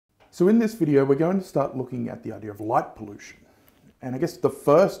So in this video, we're going to start looking at the idea of light pollution. And I guess the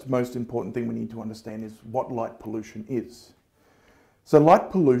first most important thing we need to understand is what light pollution is. So light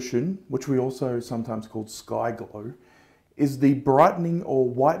pollution, which we also sometimes call sky glow, is the brightening or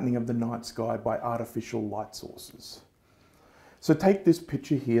whitening of the night sky by artificial light sources. So take this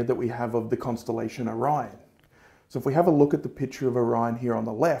picture here that we have of the constellation Orion. So if we have a look at the picture of Orion here on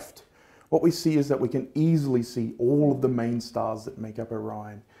the left, what we see is that we can easily see all of the main stars that make up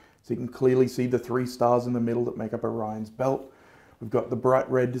Orion. So you can clearly see the 3 stars in the middle that make up Orion's belt. We've got the bright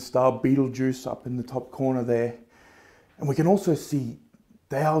red star Betelgeuse up in the top corner there. And we can also see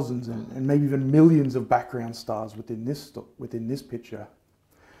thousands and maybe even millions of background stars within this picture.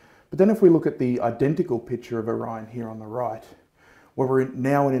 But then if we look at the identical picture of Orion here on the right, where we're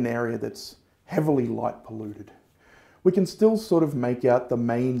now in an area that's heavily light polluted, we can still sort of make out the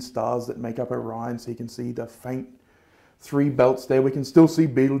main stars that make up Orion. So you can see the faint 3 belts there. We can still see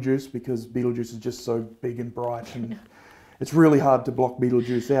Betelgeuse because Betelgeuse is just so big and bright, and it's really hard to block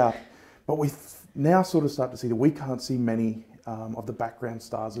Betelgeuse out. But we now sort of start to see that we can't see many of the background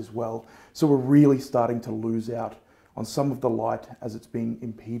stars as well. So we're really starting to lose out on some of the light as it's being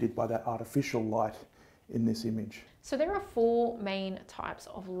impeded by that artificial light in this image. So there are 4 main types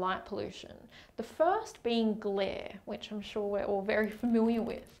of light pollution. The first being glare, which I'm sure we're all very familiar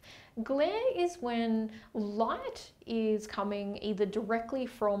with. Glare is when light is coming either directly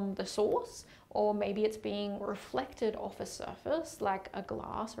from the source, or maybe it's being reflected off a surface like a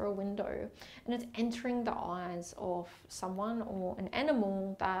glass or a window, and it's entering the eyes of someone or an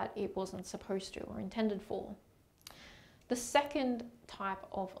animal that it wasn't supposed to or intended for. The second type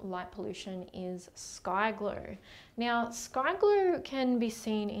of light pollution is sky glow. Now, sky glow can be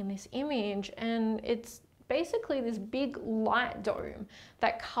seen in this image, and it's basically this big light dome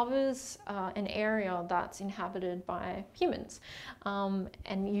that covers an area that's inhabited by humans.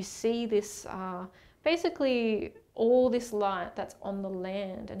 And you see this, basically all this light that's on the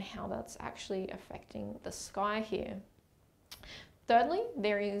land and how that's actually affecting the sky here. Thirdly,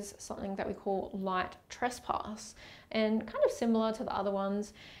 there is something that we call light trespass, and kind of similar to the other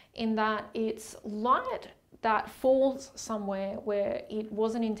ones in that it's light that falls somewhere where it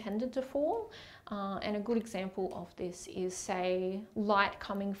wasn't intended to fall. And a good example of this is, say, light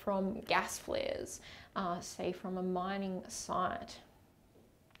coming from gas flares, say from a mining site.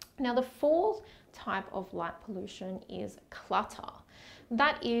 Now, the 4th type of light pollution is clutter.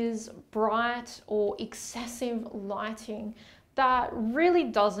 That is bright or excessive lighting that really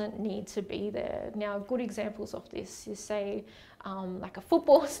doesn't need to be there. Now, good examples of this is, say, like a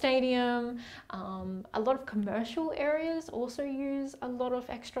football stadium. A lot of commercial areas also use a lot of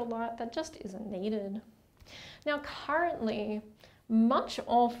extra light that just isn't needed. Now, currently, much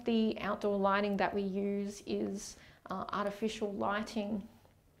of the outdoor lighting that we use is artificial lighting,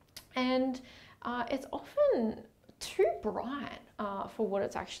 and it's often too bright for what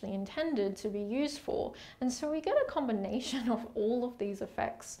it's actually intended to be used for. And so we get a combination of all of these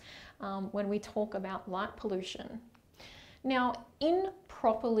effects when we talk about light pollution. Now,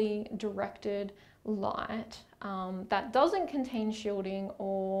 improperly directed light that doesn't contain shielding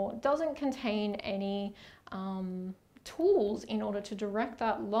or doesn't contain any tools in order to direct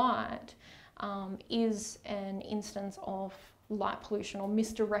that light is an instance of light pollution or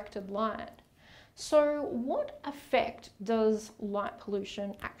misdirected light. So what effect does light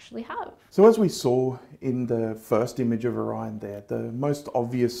pollution actually have? So as we saw in the first image of Orion there, the most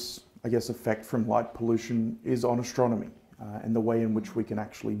obvious, I guess, effect from light pollution is on astronomy and the way in which we can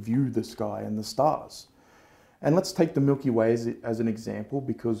actually view the sky and the stars. And let's take the Milky Way as an example,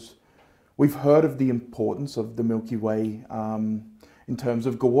 because we've heard of the importance of the Milky Way in terms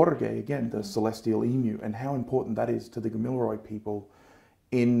of Gawarrgay, again, the celestial emu, and how important that is to the Gamilaroi people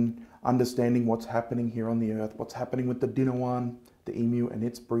in understanding what's happening here on the Earth, what's happening with the Dinawan, the emu, and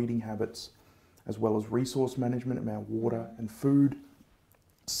its breeding habits, as well as resource management of our water and food,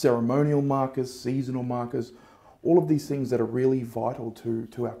 ceremonial markers, seasonal markers. All of these things that are really vital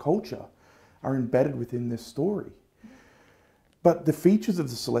to our culture are embedded within this story. But the features of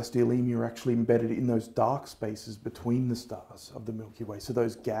the celestial emu are actually embedded in those dark spaces between the stars of the Milky Way, so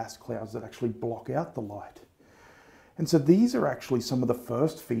those gas clouds that actually block out the light. And so these are actually some of the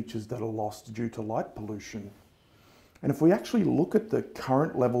first features that are lost due to light pollution. And if we actually look at the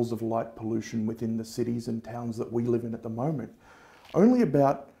current levels of light pollution within the cities and towns that we live in at the moment, only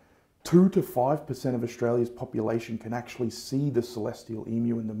about 2 to 5% of Australia's population can actually see the celestial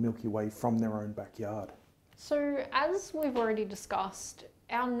emu and the Milky Way from their own backyard. So as we've already discussed,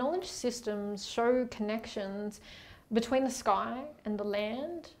 our knowledge systems show connections between the sky and the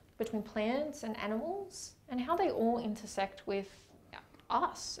land, between plants and animals, and how they all intersect with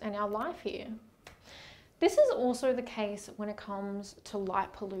us and our life here. This is also the case when it comes to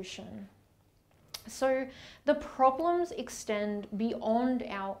light pollution. So the problems extend beyond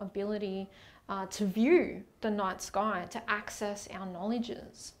our ability to view the night sky, to access our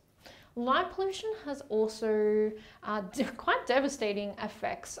knowledges. Light pollution has also quite devastating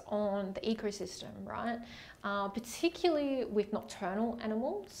effects on the ecosystem, right? Particularly with nocturnal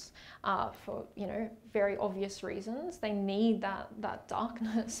animals, for very obvious reasons. They need that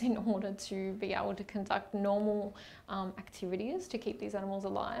darkness in order to be able to conduct normal activities to keep these animals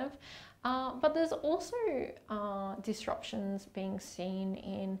alive. But there's also disruptions being seen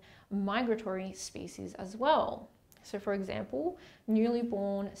in migratory species as well. So for example, newly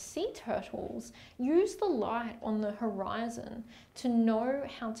born sea turtles use the light on the horizon to know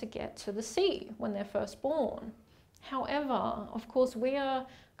how to get to the sea when they're first born. However, of course, we are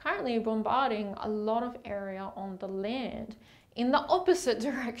currently bombarding a lot of area on the land in the opposite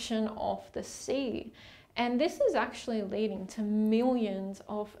direction of the sea. And this is actually leading to millions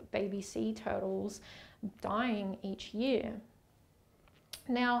of baby sea turtles dying each year.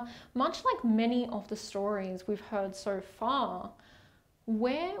 Now, much like many of the stories we've heard so far,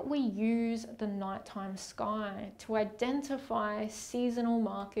 where we use the nighttime sky to identify seasonal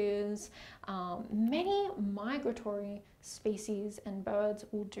markers, many migratory species and birds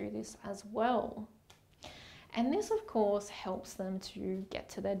will do this as well. And this, of course, helps them to get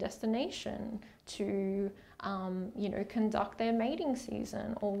to their destination, to conduct their mating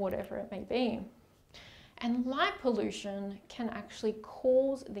season or whatever it may be. And light pollution can actually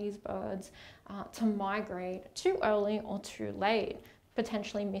cause these birds to migrate too early or too late,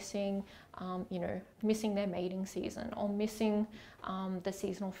 potentially missing their mating season or missing the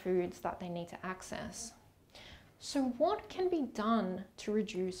seasonal foods that they need to access. So what can be done to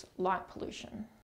reduce light pollution?